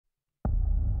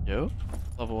Yo,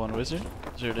 level 1 wizard,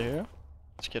 0 to hero.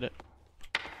 Let's get it.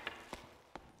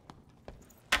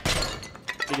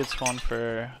 Pretty good spawn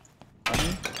for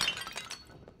money.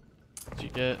 You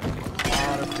get a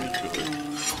lot of free jewelry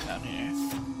down here.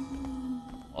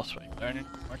 Also, I need to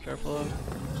be more careful of.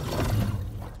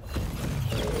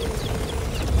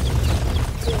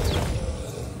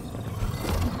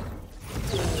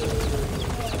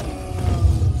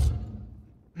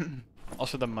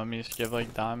 Also, the mummies give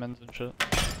like diamonds and shit.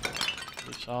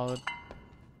 Pretty solid.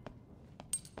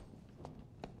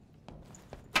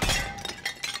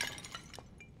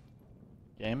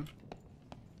 Game.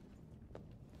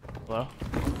 Hello?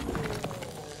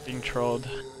 Being trolled.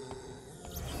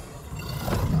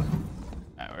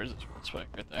 Alright, where's this one spike?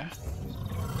 Right there.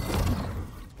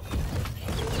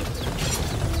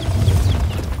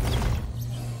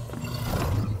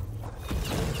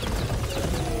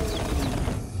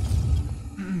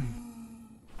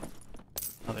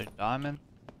 Another diamond.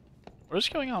 What is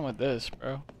going on with this,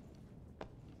 bro?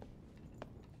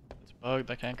 It's bugged,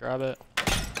 I can't grab it.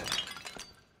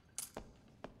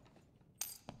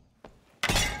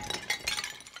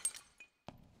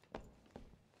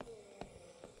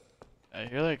 I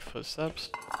hear like footsteps.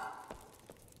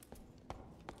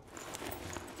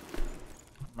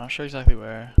 I'm not sure exactly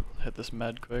where. I'll hit this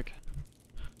med quick.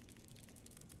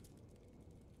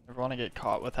 Never want to get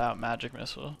caught without magic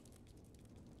missile.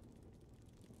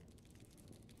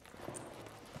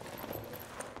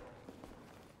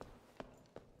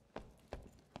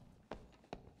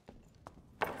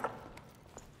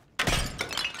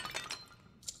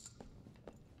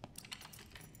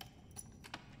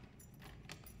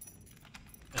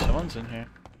 Someone's in here.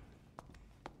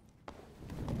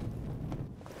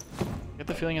 I get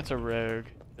the feeling it's a rogue,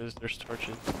 because there's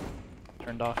torches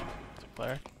turned off. It's a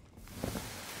cleric.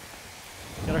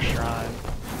 Got a shrine.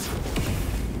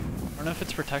 I don't know if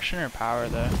it's protection or power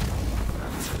though.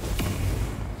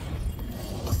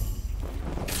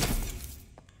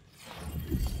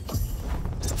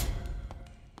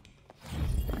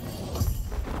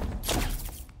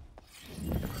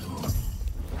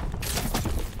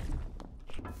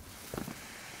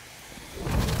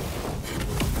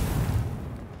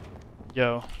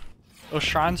 Yo, those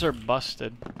shrines are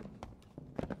busted.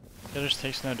 It just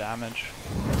takes no damage.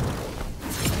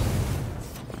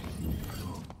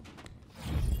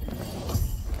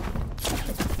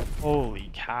 Holy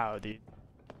cow, dude.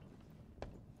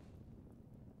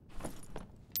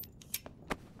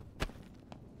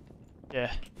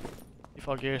 Yeah.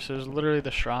 Default gear, so it was literally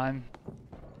the shrine.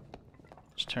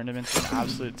 Just turned him into an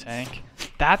absolute tank.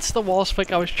 That's the wall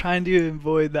spike I was trying to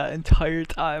avoid that entire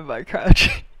time by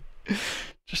crouching.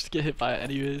 Just to get hit by it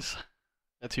anyways.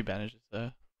 Got 2 bandages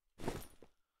though.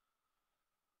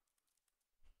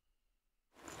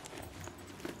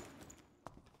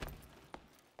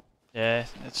 Yeah,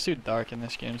 it's too dark in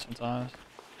this game sometimes.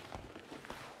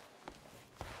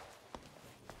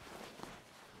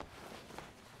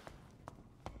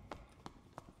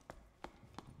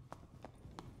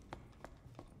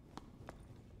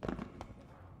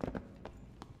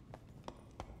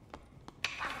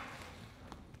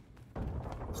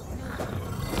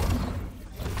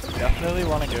 Definitely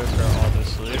want to go for all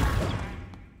this loot,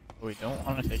 but we don't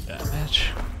want to take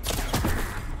damage.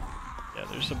 Yeah,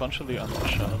 there's a bunch of loot on the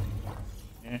shelf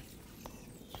here.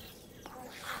 I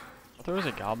thought there was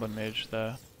a goblin mage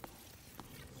though.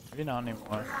 Maybe not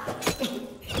anymore.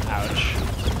 Ouch.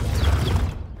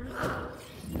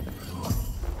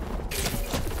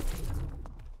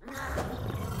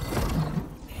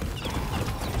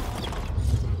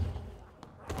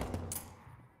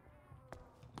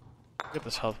 Get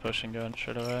this health potion going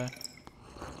straight away.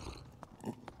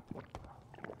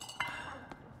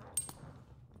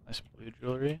 Nice blue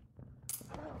jewelry.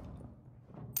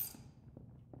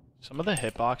 Some of the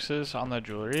hitboxes on the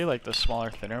jewelry, like the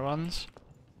smaller, thinner ones,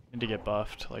 need to get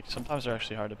buffed. Like sometimes they're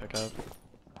actually hard to pick up.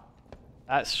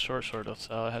 That short sword will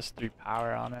sell. It has 3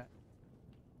 power on it.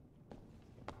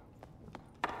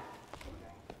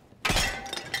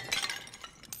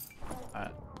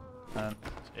 Alright, and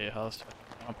it's 8 health. So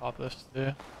I'm gonna pop this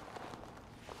too.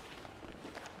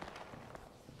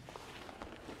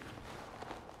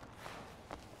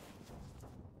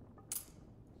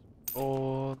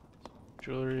 Gold,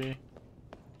 jewelry.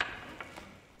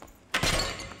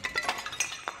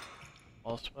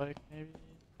 Wall spike maybe?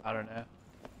 I don't know.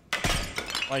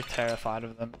 I'm like terrified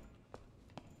of them.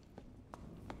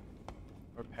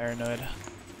 Or paranoid.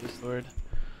 Please Lord.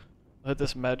 We'll hit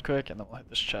this med quick and then we'll hit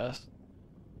this chest.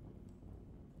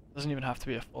 Doesn't even have to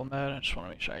be a full med, I just want to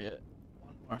make sure I get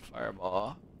 1 more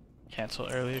fireball. Cancel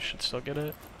early, should still get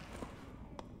it.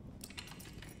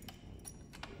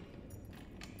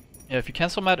 Yeah, if you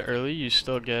cancel med early, you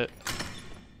still get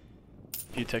a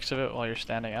few ticks of it while you're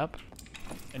standing up.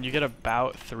 And you get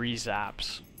about 3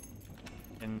 zaps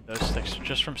in those sticks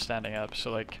just from standing up.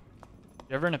 So like, if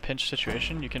you're ever in a pinch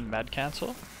situation, you can med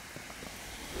cancel. 3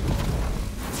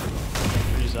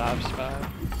 zaps, 5.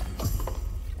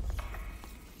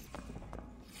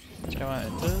 Let's go on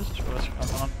into this. What's going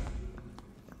on?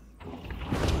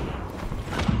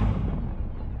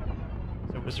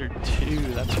 The Wizard 2,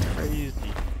 that's crazy.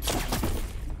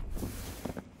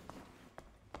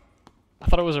 I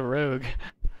thought it was a rogue.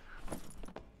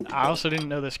 I also didn't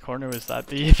know this corner was that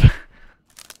deep.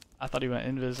 I thought he went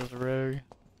invis as a rogue.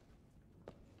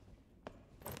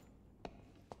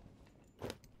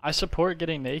 I support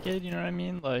getting naked, you know what I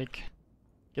mean? Like,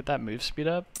 get that move speed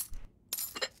up.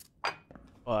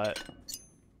 But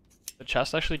the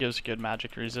chest actually gives good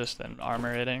magic resist and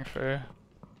armor rating for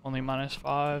only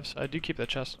 -5, so I do keep the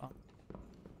chest on.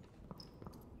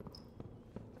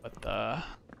 But the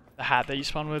hat that you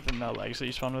spawn with and the legs that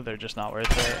you spawn with, they're just not worth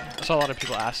it. I saw a lot of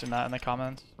people asking that in the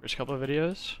comments first couple of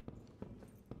videos.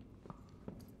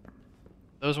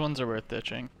 Those ones are worth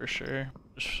ditching for sure,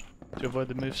 just to avoid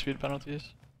the move speed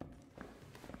penalties.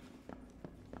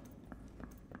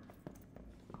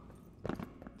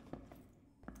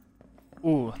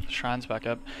 Ooh, the shrine's back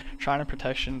up. Shrine of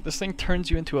Protection. This thing turns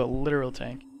you into a literal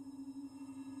tank.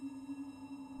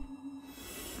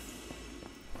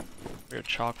 We're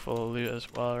chock full of loot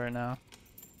as well right now.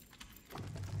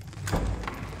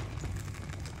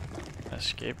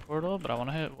 Escape portal, but I want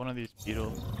to hit one of these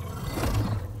beetles.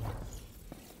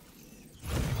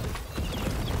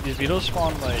 These beetles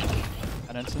spawn like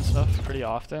pendants and stuff pretty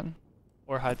often,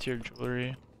 or high tier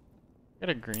jewelry. Get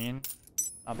a green,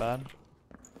 not bad.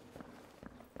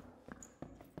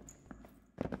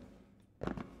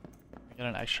 Get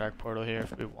an extract portal here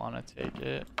if we want to take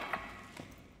it.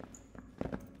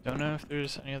 Don't know if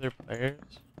there's any other players.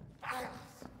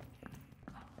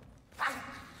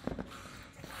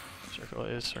 Circle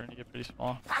is starting to get pretty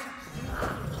small.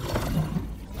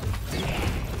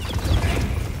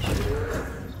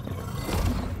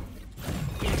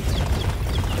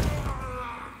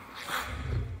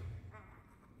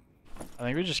 I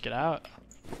think we just get out.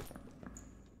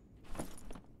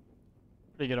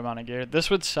 Pretty good amount of gear.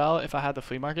 This would sell if I had the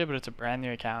flea market, but it's a brand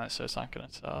new account, so it's not gonna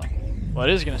sell. Well,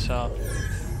 it is gonna sell.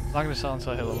 It's not gonna sell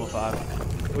until I hit level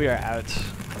 5. We are out.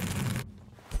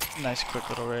 Nice quick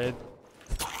little raid.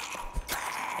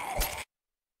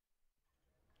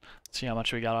 Let's see how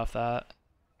much we got off that.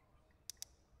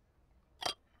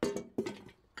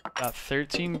 Got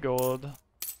 13 gold.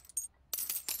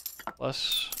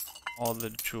 Plus all the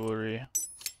jewelry.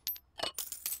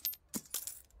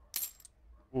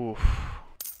 Oof.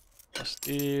 Plus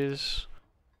these.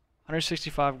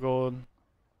 165 gold.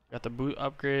 Got the boot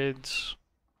upgrades.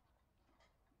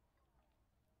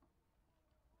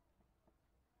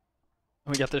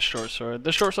 And we got this short sword.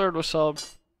 The short sword will sell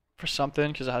for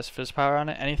something because it has fizz power on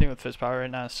it. Anything with fizz power right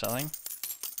now is selling.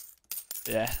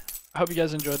 But yeah. I hope you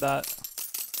guys enjoyed that.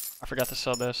 I forgot to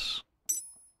sell this.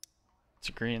 It's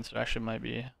green, so it actually might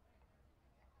be.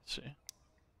 Let's see.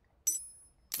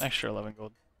 An extra 11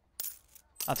 gold.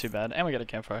 Not too bad. And we got a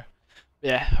campfire. But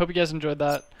yeah, hope you guys enjoyed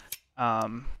that.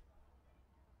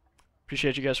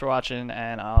 Appreciate you guys for watching,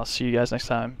 and I'll see you guys next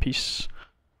time. Peace.